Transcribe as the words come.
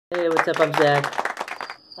what's up? I'm Zach.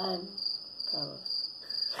 I'm Carlos.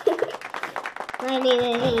 My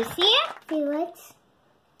name is Felix.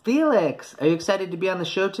 Felix, are you excited to be on the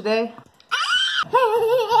show today?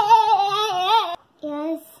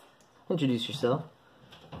 Yes. Introduce yourself.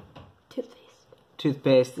 Toothpaste.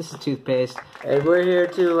 Toothpaste. This is Toothpaste. And we're here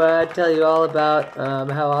to tell you all about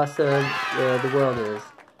how awesome the world is.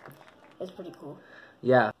 It's pretty cool.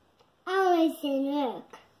 Yeah. I'm missing work.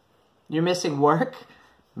 You're missing work?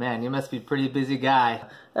 Man, you must be a pretty busy guy.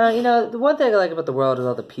 You know, the one thing I like about the world is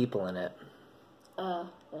all the people in it.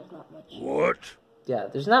 There's not much. What? Yeah,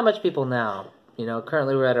 there's not much people now. You know,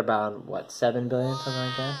 currently we're at about, what, 7 billion, something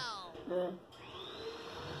like that?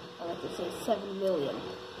 I like to say 7 million.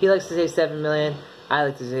 He likes to say 7 million. I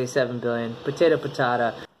like to say 7 billion. Potato,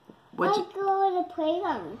 patata. I go to the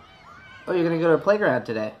playground. Oh, you're going to go to a playground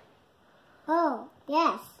today? Oh,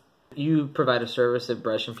 yes. You provide a service of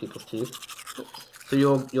brushing people's teeth. So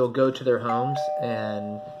you'll go to their homes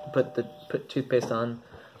and put toothpaste on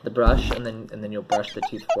the brush, and then you'll brush the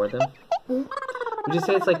teeth for them. Would you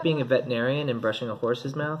say it's like being a veterinarian and brushing a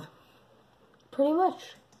horse's mouth? Pretty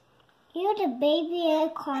much. You're the baby are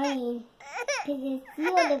crying. Because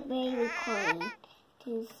you're the baby crying.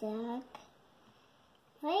 Zach.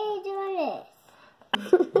 Why are you doing this?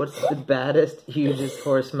 What's the baddest, hugest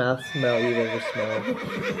horse mouth smell you've ever smelled?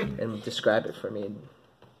 And describe it for me in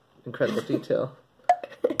incredible detail.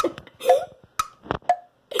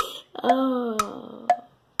 Oh.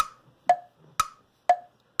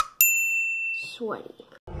 Sweaty.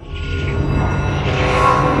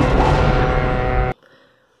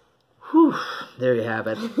 Whew, there you have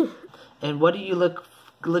it. And what are you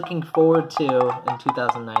looking forward to in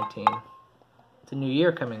 2019? It's a new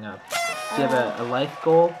year coming up. Do you have a life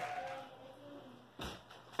goal?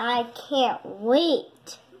 I can't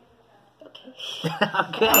wait.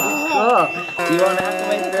 Okay, cool. You won't have to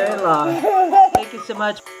wait very long. Thank you so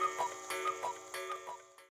much.